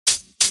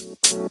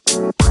Did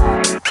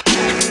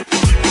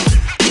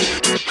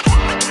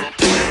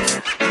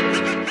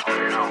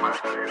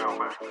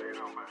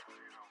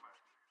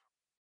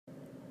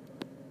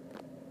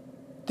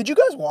you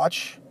guys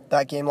watch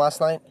that game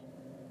last night?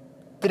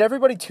 Did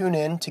everybody tune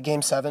in to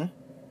Game 7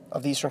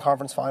 of the Eastern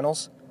Conference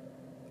Finals?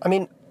 I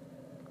mean,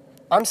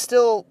 I'm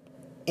still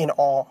in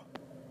awe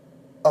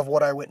of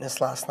what I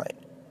witnessed last night.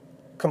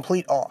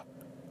 Complete awe.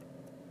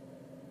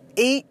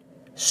 8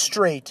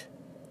 straight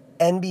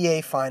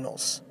NBA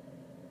Finals.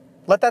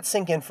 Let that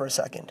sink in for a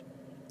second.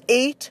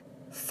 8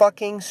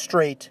 fucking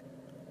straight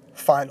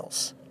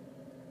Finals.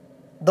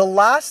 The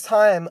last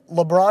time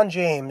LeBron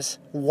James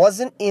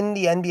wasn't in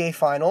the NBA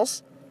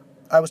Finals,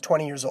 I was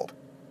 20 years old.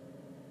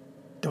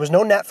 There was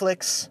no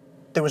Netflix.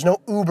 There was no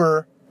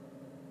Uber.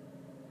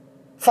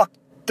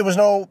 There was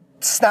no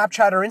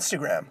Snapchat or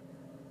Instagram.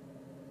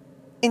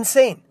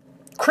 Insane.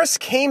 Chris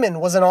Kaman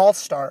was an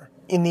all-star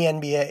in the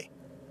NBA.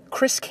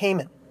 Chris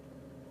Kaman.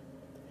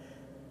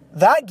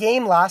 That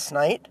game last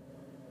night,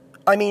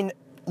 I mean,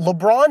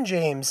 LeBron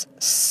James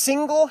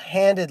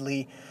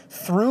single-handedly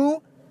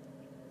threw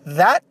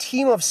that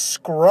team of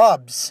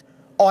scrubs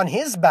on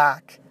his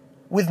back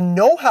with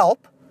no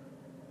help,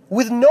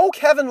 with no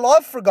Kevin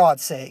Love, for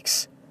God's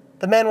sakes.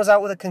 The man was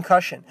out with a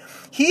concussion.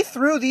 He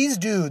threw these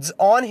dudes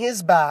on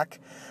his back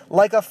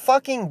like a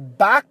fucking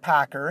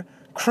backpacker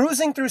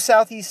cruising through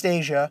Southeast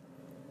Asia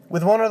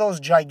with one of those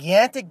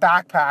gigantic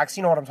backpacks,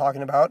 you know what I'm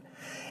talking about,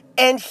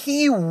 and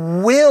he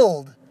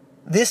willed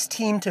this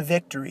team to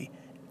victory.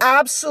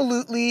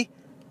 Absolutely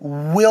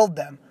willed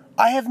them.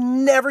 I have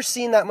never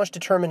seen that much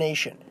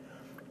determination.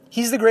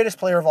 He's the greatest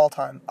player of all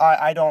time.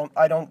 I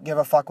don't give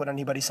a fuck what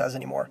anybody says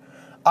anymore.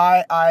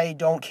 I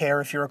don't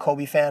care if you're a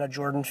Kobe fan, a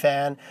Jordan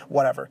fan,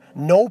 whatever.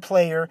 No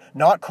player,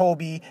 not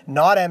Kobe,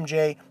 not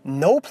MJ,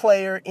 no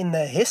player in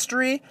the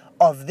history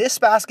of this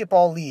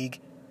basketball league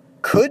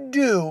could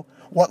do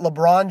what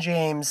LeBron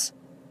James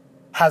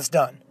has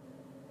done.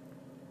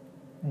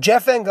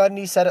 Jeff Van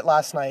Gundy said it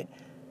last night.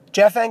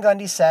 Jeff Van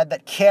Gundy said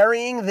that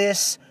carrying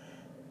this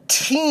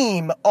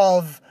team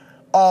of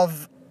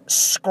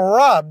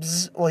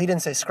scrubs, well, he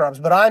didn't say scrubs,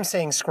 but I'm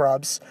saying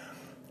scrubs,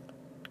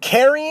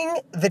 carrying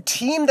the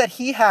team that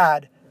he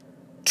had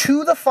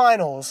to the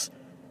finals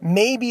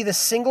may be the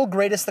single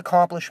greatest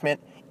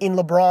accomplishment in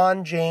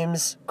LeBron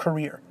James'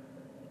 career.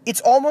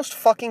 It's almost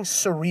fucking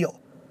surreal.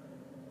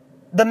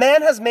 The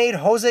man has made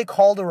Jose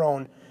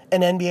Calderon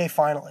an NBA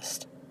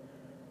finalist.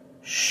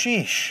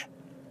 Sheesh.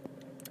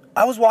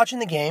 I was watching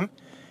the game,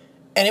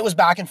 and it was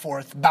back and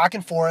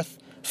forth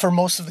for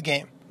most of the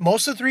game.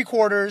 Most of 3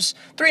 quarters,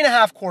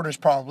 3.5 quarters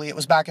probably, it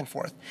was back and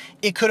forth.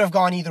 It could have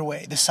gone either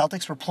way. The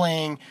Celtics were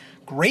playing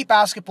great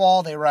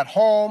basketball. They were at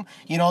home.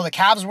 You know, the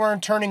Cavs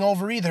weren't turning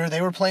over either.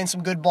 They were playing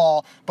some good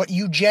ball. But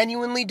you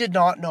genuinely did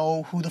not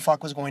know who the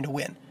fuck was going to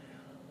win.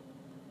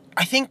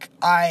 I think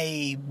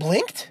I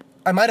blinked.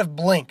 I might have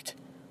blinked.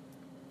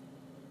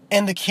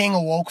 And the king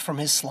awoke from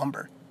his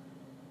slumber.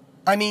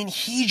 I mean,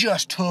 he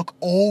just took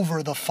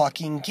over the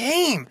fucking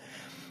game.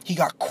 He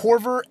got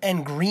Korver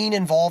and Green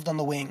involved on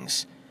the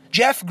wings.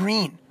 Jeff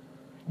Green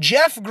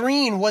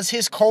was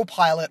his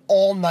co-pilot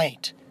all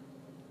night.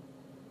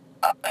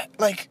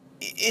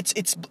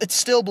 It's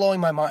still blowing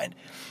my mind.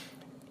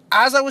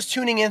 As I was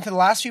tuning in for the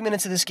last few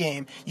minutes of this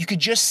game, you could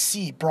just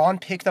see Bron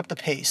picked up the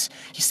pace.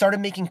 He started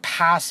making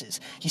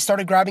passes. He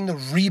started grabbing the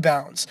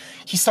rebounds.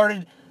 He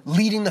started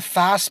leading the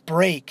fast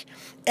break.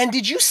 And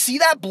did you see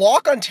that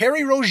block on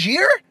Terry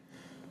Rozier?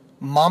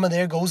 Mama,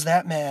 there goes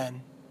that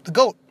man. The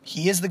GOAT.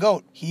 He is the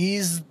GOAT.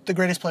 He's the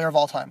greatest player of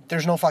all time.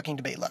 There's no fucking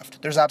debate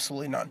left. There's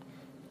absolutely none.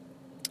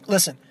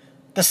 Listen,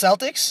 the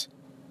Celtics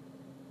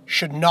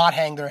should not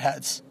hang their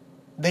heads.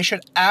 They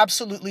should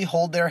absolutely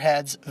hold their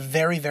heads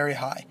very, very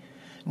high.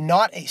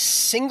 Not a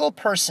single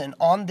person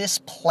on this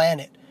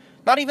planet,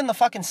 not even the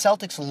fucking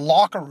Celtics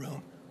locker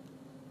room,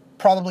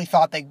 probably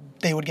thought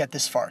they would get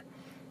this far.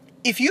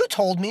 If you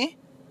told me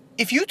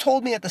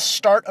at the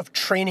start of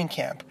training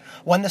camp,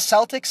 when the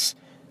Celtics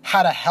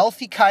had a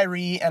healthy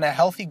Kyrie and a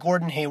healthy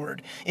Gordon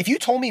Hayward, if you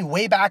told me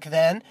way back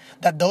then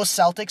that those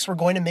Celtics were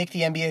going to make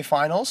the NBA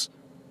Finals,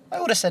 I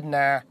would have said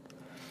nah.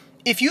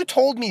 If you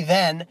told me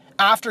then,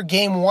 after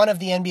game 1 of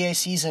the NBA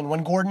season,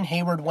 when Gordon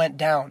Hayward went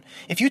down,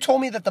 if you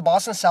told me that the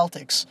Boston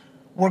Celtics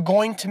were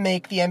going to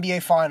make the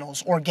NBA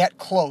Finals or get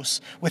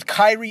close with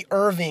Kyrie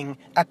Irving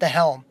at the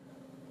helm,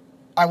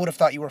 I would have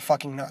thought you were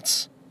fucking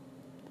nuts.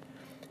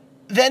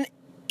 Then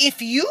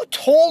if you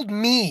told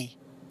me,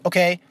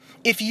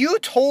 if you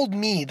told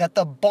me that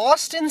the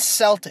Boston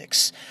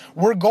Celtics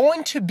were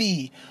going to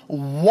be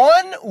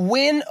 1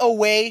 win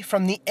away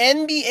from the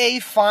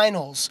NBA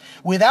Finals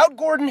without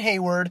Gordon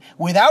Hayward,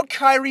 without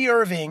Kyrie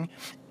Irving,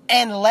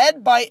 and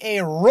led by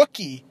a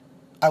rookie,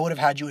 I would have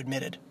had you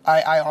admitted.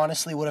 I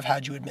honestly would have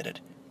had you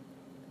admitted.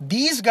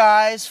 These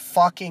guys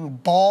fucking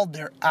balled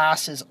their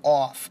asses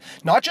off.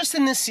 Not just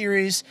in this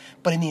series,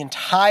 but in the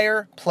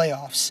entire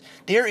playoffs.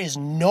 There is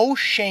no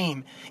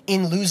shame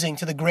in losing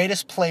to the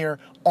greatest player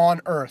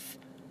on earth.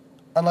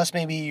 Unless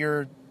maybe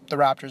you're the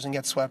Raptors and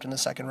get swept in the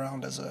second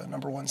round as a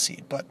number 1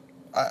 seed. But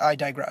I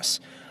digress.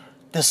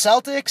 The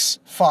Celtics,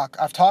 fuck,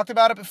 I've talked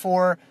about it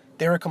before.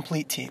 They're a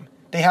complete team.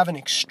 They have an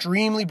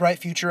extremely bright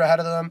future ahead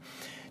of them.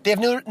 They have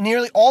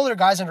nearly all their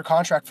guys under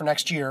contract for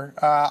next year,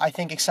 I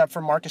think, except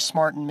for Marcus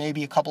Smart and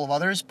maybe a couple of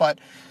others. But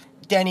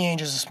Danny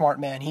Ainge is a smart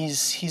man.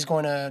 He's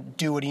going to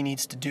do what he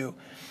needs to do.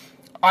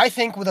 I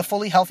think with a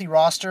fully healthy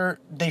roster,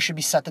 they should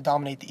be set to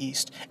dominate the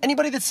East.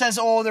 Anybody that says,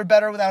 oh, they're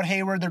better without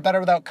Hayward, they're better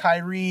without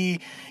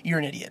Kyrie, you're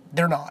an idiot.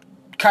 They're not.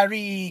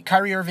 Kyrie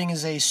Irving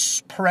is a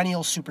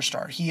perennial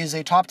superstar. He is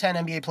a top 10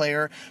 NBA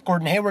player.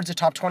 Gordon Hayward's a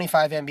top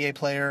 25 NBA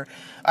player.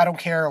 I don't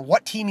care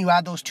what team you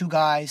add those two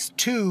guys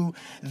to,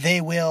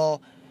 they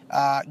will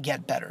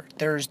get better.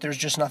 There's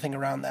just nothing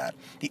around that.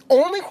 The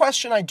only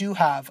question I do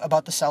have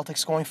about the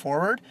Celtics going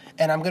forward,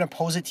 and I'm going to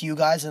pose it to you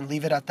guys and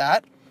leave it at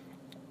that,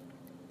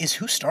 is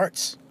who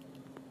starts?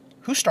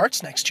 Who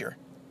starts next year?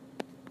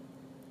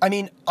 I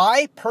mean,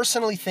 I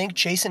personally think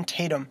Jason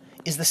Tatum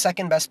is the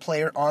second best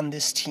player on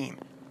this team.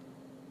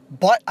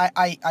 But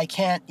I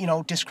can't,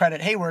 discredit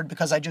Hayward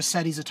because I just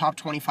said he's a top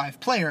 25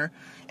 player,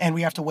 and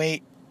we have to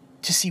wait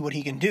to see what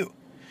he can do.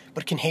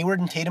 But can Hayward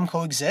and Tatum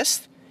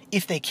coexist?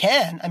 If they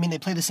can, I mean, they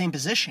play the same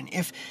position.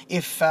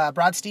 If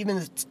Brad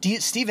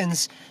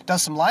Stevens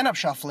does some lineup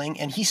shuffling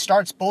and he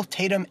starts both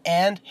Tatum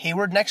and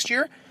Hayward next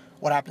year,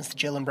 what happens to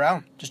Jaylen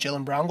Brown? Does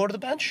Jaylen Brown go to the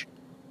bench?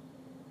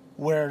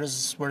 Where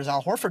does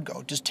Al Horford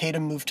go? Does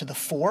Tatum move to the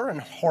 4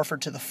 and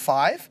Horford to the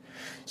 5?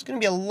 There's going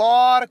to be a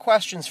lot of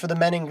questions for the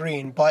men in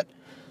green, but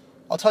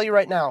I'll tell you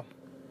right now,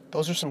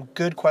 those are some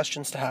good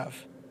questions to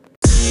have.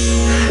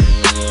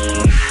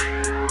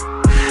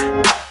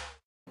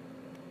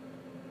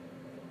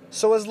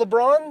 So as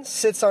LeBron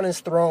sits on his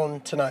throne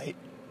tonight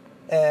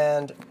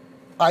and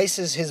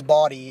ices his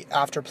body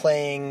after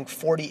playing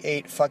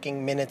 48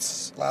 fucking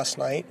minutes last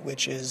night,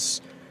 which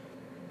is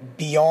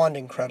beyond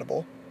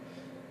incredible,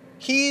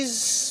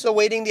 he's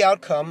awaiting the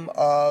outcome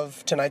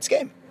of tonight's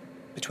game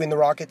between the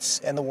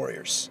Rockets and the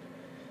Warriors.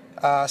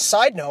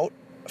 Side note,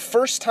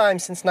 first time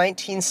since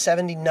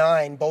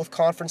 1979, both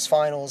conference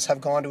finals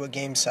have gone to a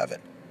Game 7.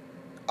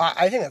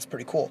 I think that's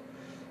pretty cool.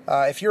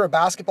 If you're a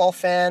basketball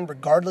fan,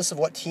 regardless of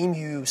what team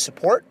you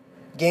support,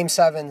 Game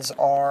 7s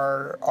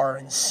are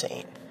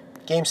insane.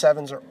 Game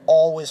 7s are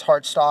always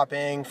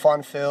heart-stopping,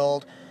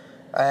 fun-filled,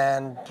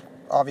 and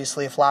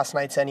obviously if last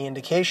night's any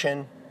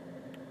indication,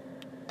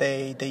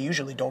 they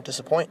usually don't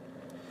disappoint.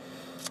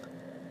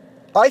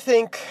 I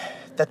think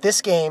that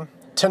this game,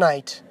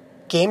 tonight,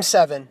 Game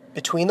 7,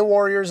 between the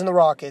Warriors and the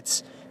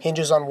Rockets,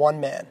 hinges on one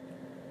man,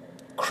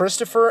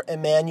 Christopher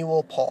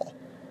Emmanuel Paul.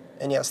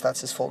 And yes,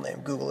 that's his full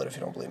name. Google it if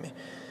you don't believe me.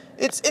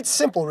 It's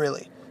simple,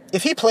 really.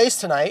 If he plays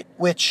tonight,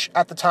 which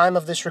at the time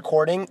of this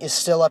recording is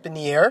still up in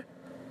the air,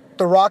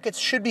 the Rockets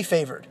should be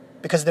favored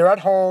because they're at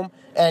home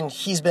and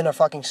he's been a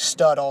fucking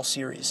stud all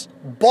series.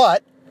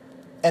 But,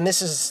 and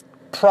this is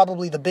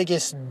probably the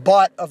biggest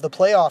but of the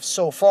playoffs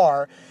so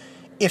far,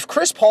 if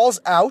Chris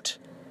Paul's out,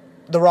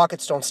 the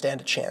Rockets don't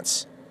stand a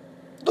chance.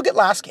 Look at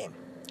last game,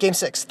 Game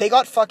 6. They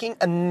got fucking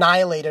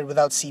annihilated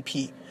without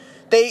CP.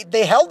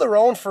 They held their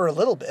own for a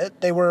little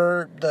bit.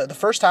 The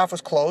first half was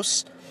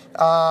close.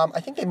 I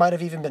think they might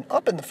have even been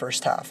up in the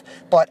first half.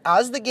 But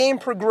as the game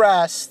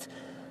progressed,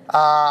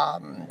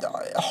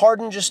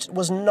 Harden just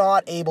was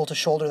not able to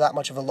shoulder that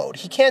much of a load.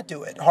 He can't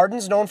do it.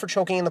 Harden's known for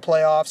choking in the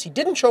playoffs. He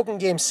didn't choke in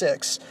Game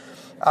 6.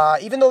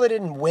 Even though they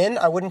didn't win,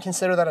 I wouldn't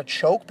consider that a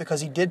choke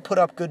because he did put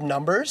up good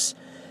numbers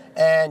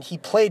and he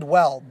played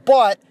well.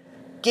 But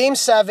Game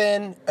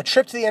 7, a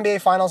trip to the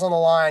NBA Finals on the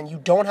line, you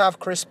don't have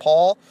Chris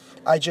Paul.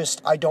 I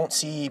don't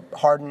see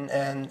Harden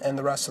and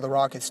the rest of the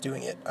Rockets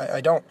doing it.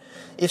 I don't.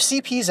 If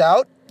CP's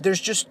out,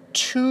 there's just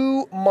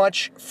too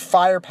much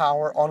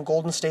firepower on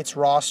Golden State's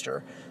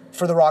roster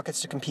for the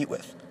Rockets to compete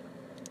with.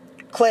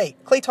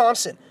 Klay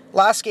Thompson,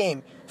 last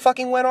game,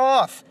 fucking went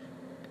off.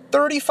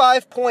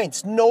 35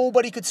 points.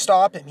 Nobody could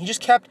stop him. He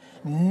just kept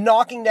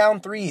knocking down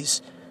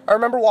threes. I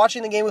remember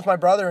watching the game with my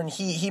brother, and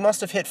he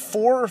must have hit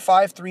 4 or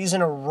 5 threes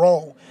in a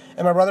row.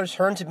 And my brother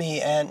turned to me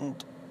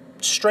and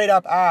straight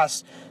up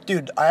asked,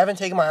 dude, I haven't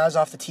taken my eyes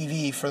off the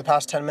TV for the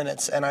past 10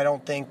 minutes, and I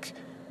don't think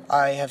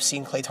I have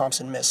seen Klay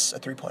Thompson miss a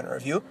three-pointer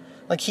of you.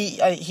 Like,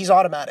 he's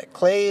automatic.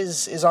 Klay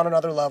is on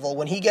another level.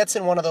 When he gets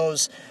in one of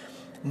those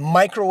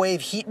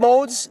microwave heat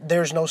modes,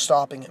 there's no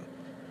stopping him.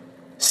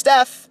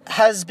 Steph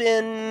has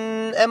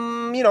been,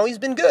 he's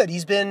been good.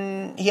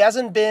 He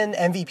hasn't been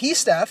MVP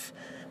Steph,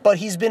 but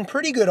he's been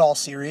pretty good all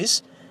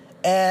series.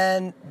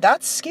 And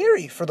that's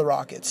scary for the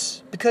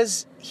Rockets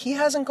because he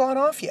hasn't gone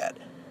off yet.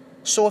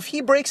 So if he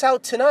breaks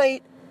out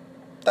tonight,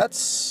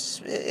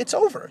 it's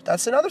over.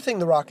 That's another thing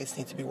the Rockets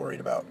need to be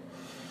worried about.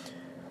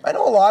 I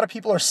know a lot of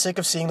people are sick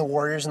of seeing the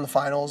Warriors in the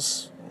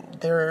finals.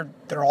 They're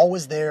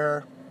always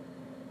there.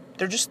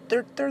 They're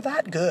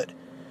that good.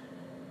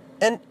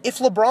 And if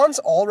LeBron's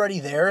already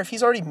there, if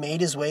he's already made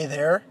his way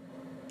there,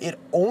 it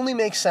only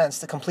makes sense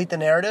to complete the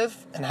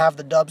narrative and have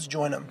the Dubs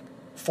join him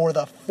for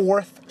the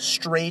 4th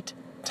straight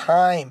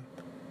time.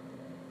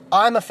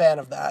 I'm a fan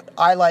of that.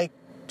 I like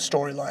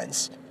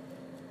storylines.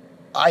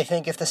 I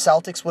think if the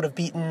Celtics would have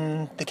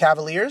beaten the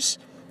Cavaliers,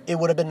 it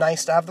would have been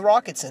nice to have the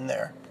Rockets in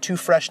there. two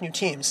fresh new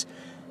teams.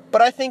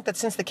 But I think that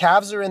since the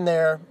Cavs are in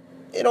there,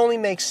 it only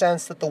makes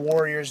sense that the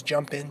Warriors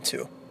jump in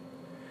too.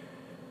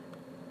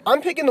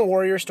 I'm picking the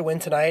Warriors to win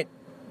tonight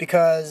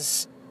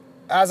because,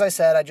 as I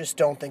said, I just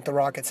don't think the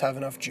Rockets have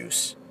enough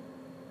juice.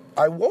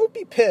 I won't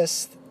be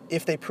pissed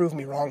if they prove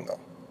me wrong, though.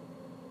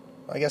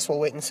 I guess we'll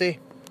wait and see.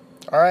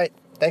 All right,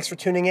 thanks for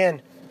tuning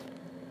in.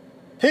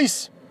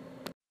 Peace.